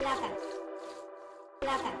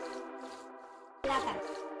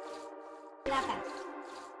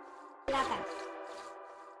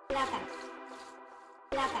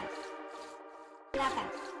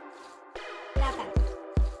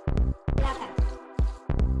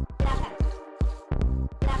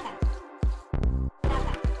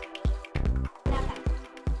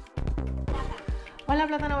Hola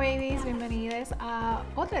Plátano Babies, bienvenidos a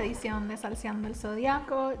otra edición de Salseando el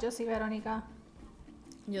Zodiaco. Yo soy Verónica.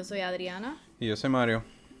 Yo soy Adriana. Y yo soy Mario.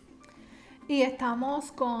 Y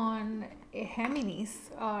estamos con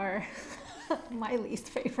Géminis, my least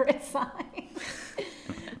favorite sign.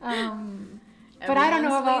 But I don't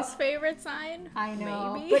know about least favorite sign. I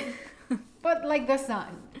know, maybe. but like the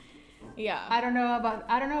sun. Yeah. I don't know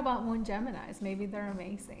about moon Geminis. Maybe they're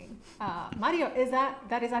amazing. Mario,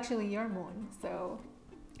 that is actually your moon, so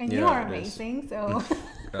and you are amazing. So.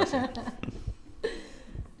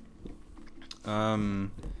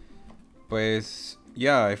 Pues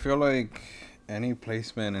yeah, I feel like any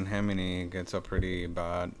placement in Gemini gets a pretty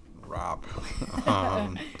bad rap.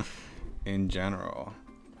 In general,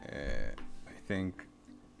 I think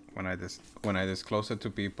when I disclose it to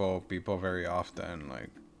people very often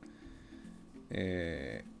like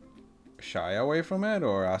shy away from it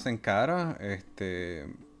or hacen cara,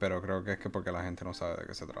 pero creo que es que porque la gente no sabe de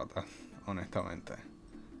qué se trata, honestamente.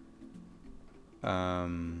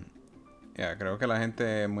 Creo que la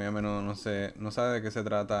gente muy a menudo no sabe de qué se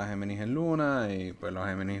trata Géminis en Luna, y pues los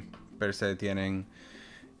Géminis per se tienen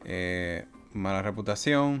mala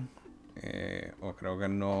reputación, o creo que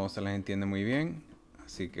no se les entiende muy bien,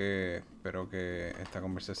 así que espero que esta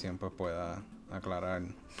conversación pues pueda aclarar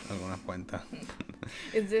algunas cuentas.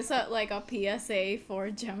 Is this like a PSA for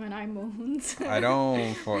Gemini moons? I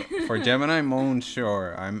don't for Gemini moons,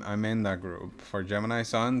 sure, I'm in that group. For Gemini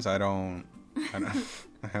suns, I don't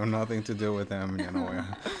I have nothing to do with them, you know.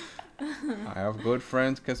 I have good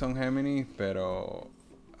friends que son Gemini, pero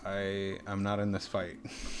I'm not in this fight.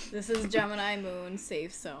 This is Gemini moon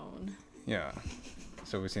safe zone. Yeah.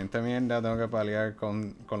 Suficiente mierda tengo que paliar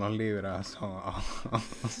con los Libras, so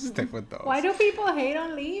I'll stick with those. Why do people hate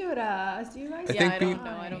on Libras? Do you guys? I don't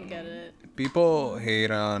know. I don't get it. People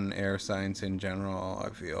hate on air signs in general,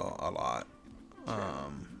 I feel, a lot.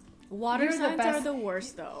 Water You're the signs best. are the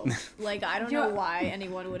worst, though. Like, I don't know why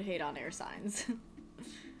anyone would hate on air signs.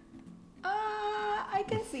 I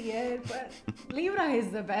can see it, but Libra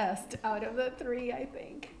is the best out of the three, I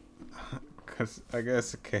think. Because I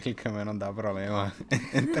guess que es el que menos da problemas.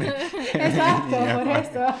 Exacto, por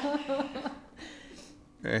eso.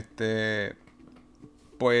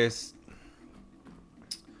 Pues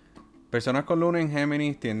personas con luna en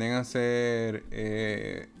Géminis tienden a ser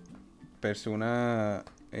personas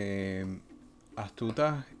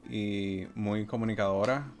astutas y muy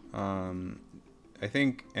comunicadoras. I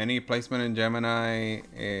think any placement in Gemini,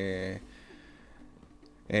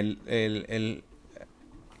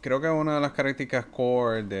 creo que una de las características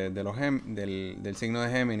core del signo de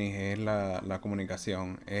Géminis es la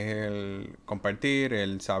comunicación, es el compartir,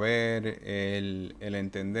 el saber, el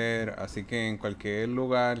entender, así que en cualquier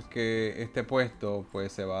lugar que esté puesto,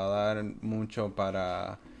 pues se va a dar mucho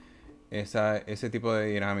para ese tipo de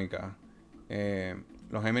dinámica.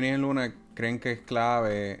 Los Géminis en Luna creen que es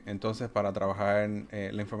clave, entonces para trabajar,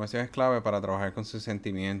 la información es clave para trabajar con sus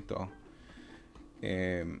sentimientos.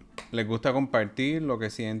 Les gusta compartir lo que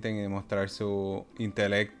sienten y demostrar su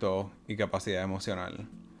intelecto y capacidad emocional.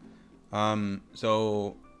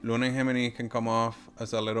 So Luna in Gemini can come off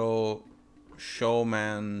as a little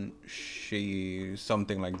showman,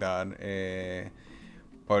 something like that.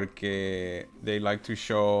 Porque they like to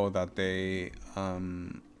show that they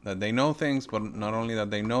know things, but not only that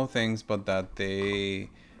they know things, but that they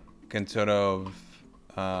can sort of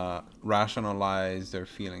rationalize their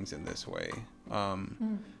feelings in this way.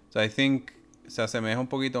 So I think se asemeja un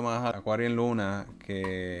poquito más a Acuario en Luna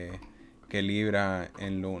que Libra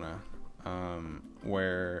en Luna,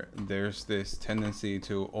 where there's this tendency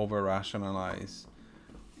to over-rationalize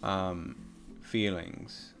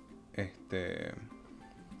feelings.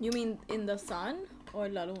 You mean in the sun or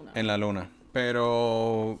la luna? En la luna.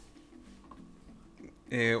 Pero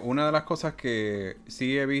una de las cosas que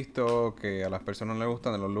sí he visto que a las personas les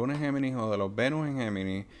gustan de los lunes Géminis o de los Venus en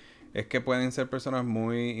Géminis es que pueden ser personas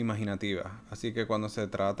muy imaginativas. Así que cuando se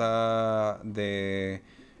trata de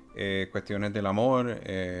cuestiones del amor,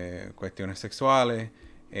 cuestiones sexuales,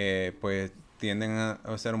 pues tienden a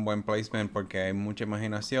hacer un buen placement porque hay mucha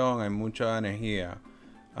imaginación, hay mucha energía.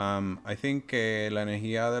 I think que la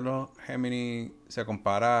energía de los Géminis se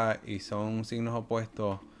compara y son signos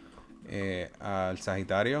opuestos al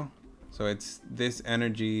Sagitario. So it's this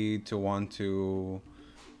energy to want to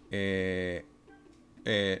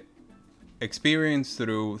experience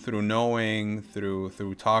through knowing,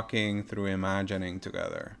 through talking, through imagining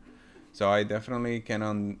together. So I definitely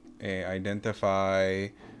can identify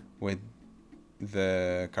with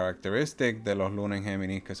the characteristic de los lunes en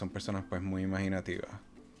Géminis, que son personas pues muy imaginativas.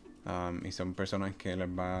 Y son personas que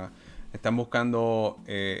están buscando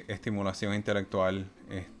estimulación intelectual.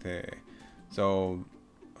 So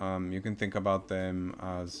you can think about them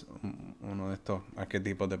as uno de estos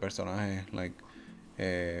arquetipos de personajes, like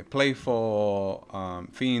playful,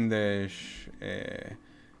 fiendish,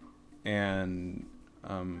 and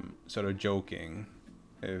sort of joking.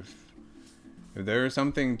 If there is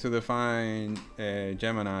something to define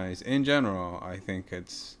Geminis in general, I think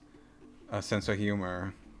it's a sense of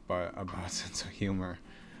humor, but a bad sense of humor.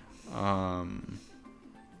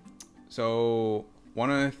 So one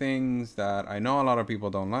of the things that I know a lot of people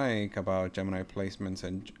don't like about Gemini placements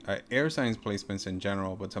and air signs placements in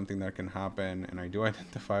general, but something that can happen, and I do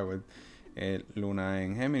identify with Luna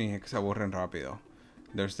en Géminis, es que se aburren rápido.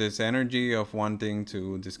 There's this energy of wanting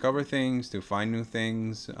to discover things, to find new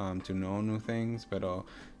things, to know new things, pero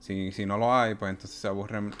si no lo hay, pues entonces se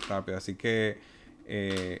aburren rápido. Así que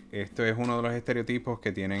esto es uno de los estereotipos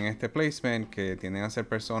que tienen este placement, que tienden a ser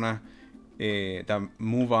personas that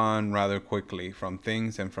move on rather quickly from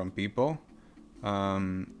things and from people,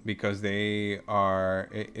 because they are,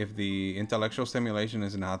 if the intellectual stimulation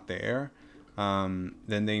is not there,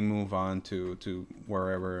 then they move on to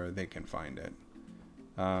wherever they can find it.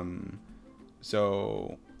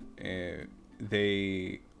 So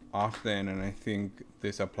they often, and I think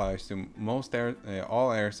this applies to most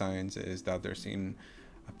all air signs, is that they're seen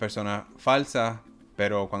as personas falsas,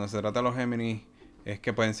 pero cuando se trata de los Géminis es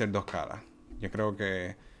que pueden ser dos caras. Yo creo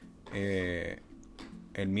que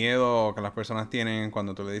el miedo que las personas tienen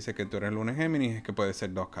cuando tú le dices que tú eres lunes Géminis es que puede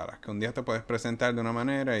ser dos caras, que un día te puedes presentar de una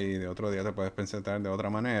manera y de otro día te puedes presentar de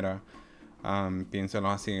otra manera.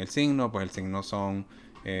 Piénsalo así en el signo, pues el signo son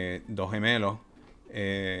dos gemelos.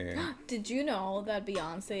 Did you know that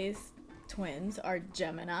Beyonce's twins are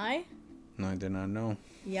Gemini? No, I did not know.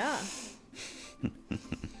 Yeah.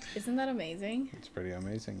 Isn't that amazing? It's pretty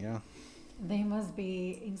amazing, yeah. They must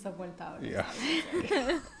be insoportables. Yeah.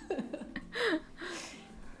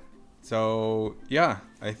 So, yeah,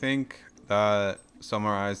 I think that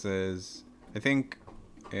summarizes, I think,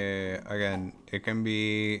 again, it can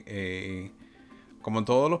be como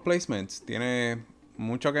todos los placements, tiene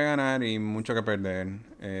mucho que ganar y mucho que perder.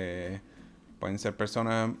 Pueden ser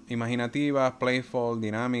personas imaginativas, playful,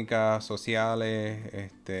 dinámicas, sociales,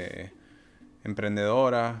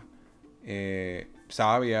 emprendedoras,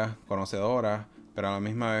 sabias, conocedoras, pero a la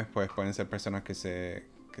misma vez pues pueden ser personas que se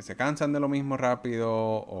cansan de lo mismo rápido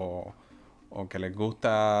o que les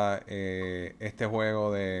gusta este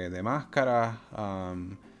juego de máscaras.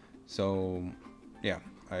 So yeah,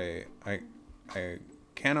 I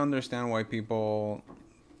can understand why people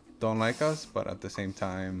don't like us, but at the same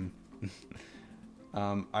time,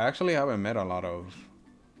 I actually haven't met a lot of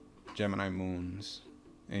Gemini moons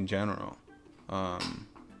in general.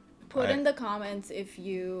 Put in the comments if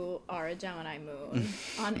you are a Gemini moon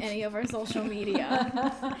on any of our social media.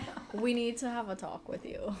 We need to have a talk with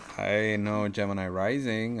you. I know Gemini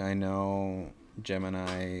rising. I know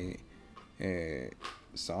Gemini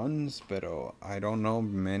suns, pero I don't know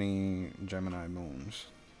many Gemini moons.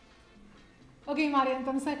 Ok, Mario,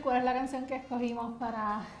 entonces, ¿cuál es la canción que escogimos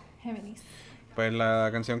para Géminis? Pues la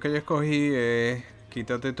canción que yo escogí es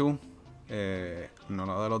Quítate tú, no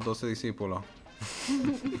la de los 12 discípulos.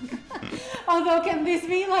 Although, can this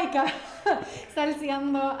be like a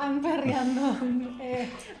Salseando and Perreando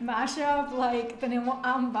mashup? Like, tenemos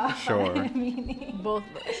ambas Sure. para Géminis. Both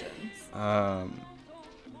versions.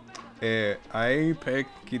 I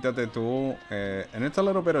picked Quítate tú, and it's a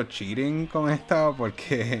little bit of cheating con esta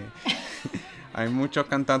porque hay muchos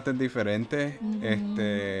cantantes diferentes,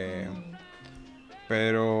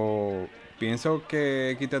 pero pienso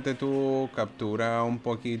que Quítate tú captura un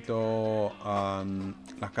poquito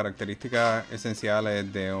las características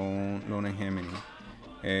esenciales de un lunes Géminis.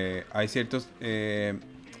 Hay ciertos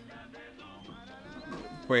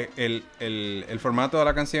pues el formato de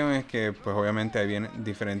la canción es que pues obviamente hay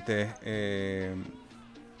diferentes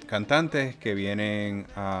cantantes que vienen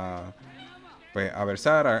a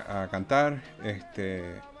versar, a cantar,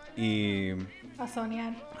 y A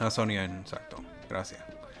soñar. a soñar, exacto, gracias.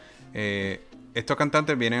 Estos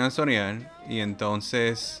cantantes vienen a soñar y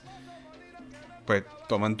entonces pues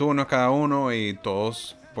toman turnos cada uno y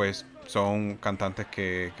todos pues son cantantes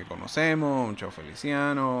que conocemos, Cheo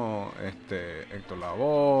Feliciano, Héctor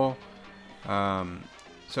Lavoe,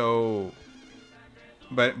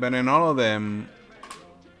 but in all of them,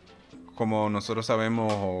 como nosotros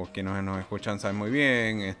sabemos, o quienes nos escuchan saben muy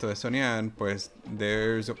bien, esto de soñar, pues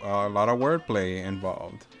there's a lot of wordplay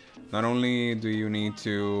involved. Not only do you need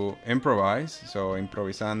to improvise, so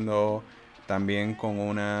improvisando también con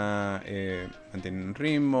manteniendo un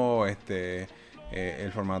ritmo,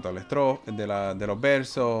 el formato de los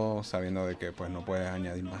versos, sabiendo de que pues no puedes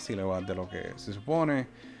añadir más sílabas de lo que se supone.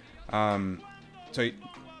 So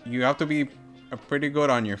you have to be pretty good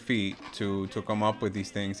on your feet to come up with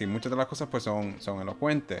these things. Y muchas de las cosas pues son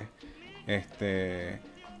elocuentes.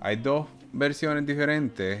 Hay dos versiones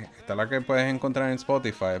diferentes. Está la que puedes encontrar en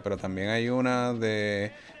Spotify, pero también hay una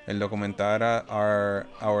de el documental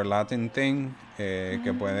Our Latin Thing,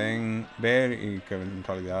 que pueden ver y que en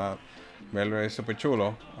realidad verlo es súper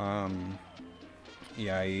chulo. Y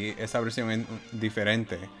ahí esa versión es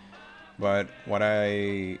diferente. But what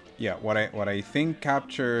I think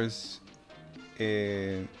captures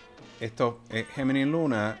Gemini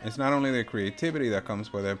Luna is not only the creativity that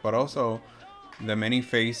comes with it, but also the many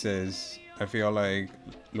faces. I feel like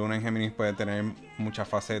Luna en Géminis puede tener muchas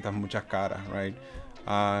facetas, muchas caras, right?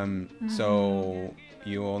 So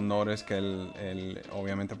you will notice que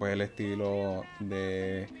obviamente pues el estilo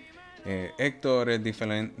de Héctor es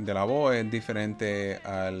diferente, de la voz es diferente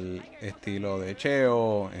al estilo de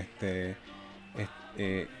Cheo.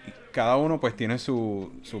 Cada uno pues tiene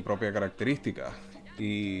su propia característica,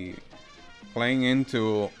 y playing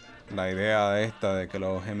into la idea de que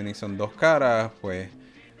los Géminis son dos caras, pues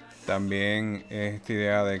también esta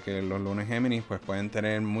idea de que los lunes Géminis pues pueden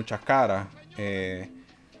tener muchas caras,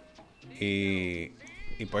 y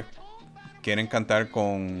pues quieren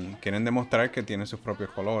demostrar que tienen sus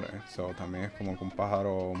propios colores. So también es como que un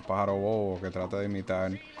pájaro bobo que trata de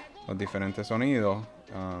imitar los diferentes sonidos.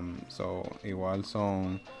 So igual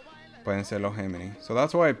pueden ser los Gemini. So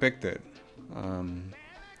that's why I picked it.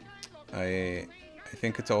 I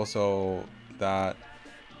think it's also that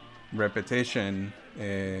repetition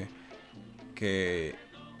que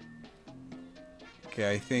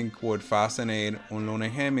I think would fascinate un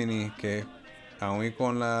lunes Gemini, que aún y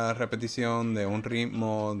con la repetición de un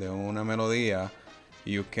ritmo, de una melodía,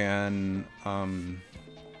 you can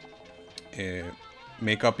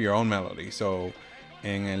make up your own melody. So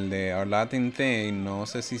en el de Our Latin Thing, no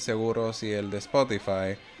sé si seguro si el de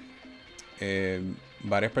Spotify,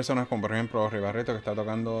 varias personas, como por ejemplo Ribarreto, que está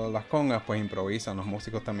tocando las congas, pues improvisan. Los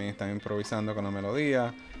músicos también están improvisando con la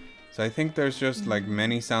melodía. So I think there's just like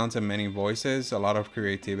many sounds and many voices, a lot of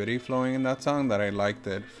creativity flowing in that song, that I liked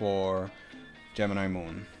it for Gemini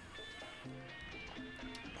Moon.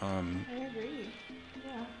 I agree.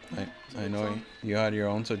 Yeah. I know you had your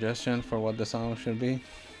own suggestion for what the song should be.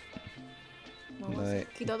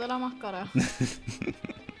 Quítate la máscara.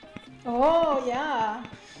 Oh, yeah.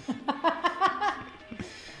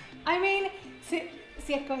 I mean, si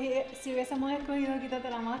hubiésemos escogido Quítate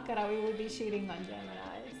la máscara, we would be cheating on Geminis.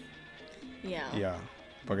 Yeah.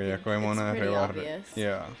 Porque ya escogimos una de Ribarre.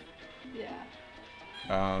 Yeah.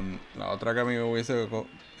 La otra que a mí me hubiese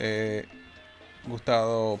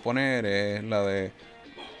gustado poner es la de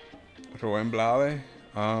Rubén Blades,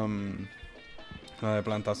 la de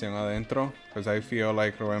Plantación Adentro, because I feel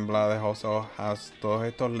like Rubén Blades also has todos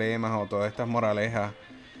estos lemas o todas estas moralejas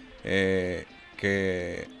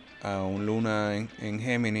que a un Luna en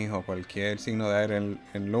Géminis o cualquier signo de aire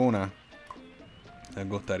en Luna les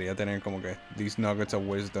gustaría tener, como que these nuggets of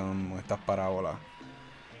wisdom o estas parábolas.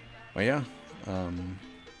 Oye,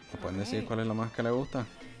 ¿me pueden decir cuál es la más que le gusta?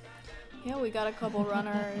 Yeah, we got a couple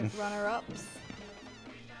runner-ups.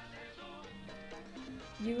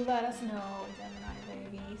 You let us know, Gemini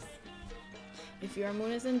babies. If your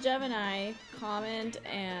moon is in Gemini, comment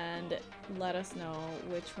and let us know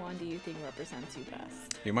which one do you think represents you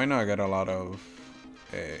best. You might not get a lot of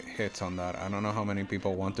hits on that. I don't know how many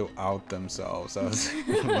people want to out themselves as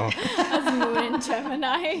As moon in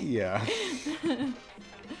Gemini. Yeah.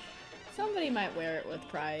 Somebody might wear it with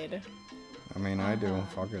pride. I mean, I do.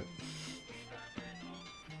 Fuck it.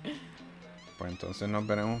 Pues entonces nos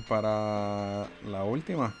veremos para la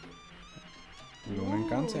última. Luna en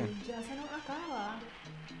Cáncer. Ya se nos acaba.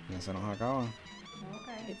 Ya se nos acaba.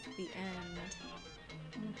 Okay. It's the end.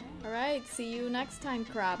 Alright, see you next time,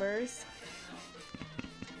 crabbers.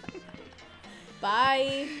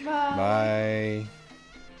 Bye. Bye.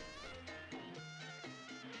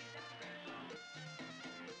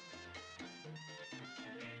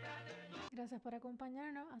 Gracias por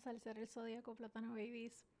acompañarnos a Salsear el Zodiaco Plátano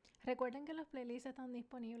Babies. Recuerden que los playlists están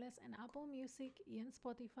disponibles en Apple Music y en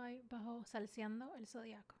Spotify bajo Salseando el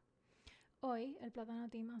Zodiaco. Hoy el Plátano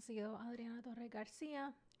Team ha sido Adriana Torres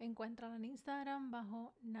García. Encuéntrala en Instagram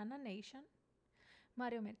bajo Nana Nation.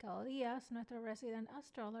 Mario Mercado Díaz, nuestro resident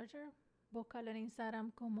astrologer. Búscalo en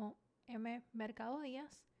Instagram como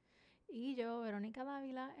mmercadodíaz. Y yo, Verónica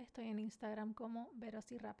Dávila, estoy en Instagram como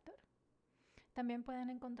Velociraptor. También pueden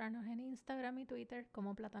encontrarnos en Instagram y Twitter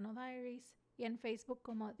como Plátano Diaries y en Facebook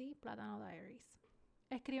como The Plátano Diaries.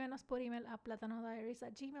 Escríbenos por email a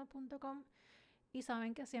platanodiaries@gmail.com y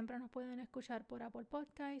saben que siempre nos pueden escuchar por Apple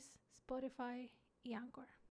Podcasts, Spotify y Anchor.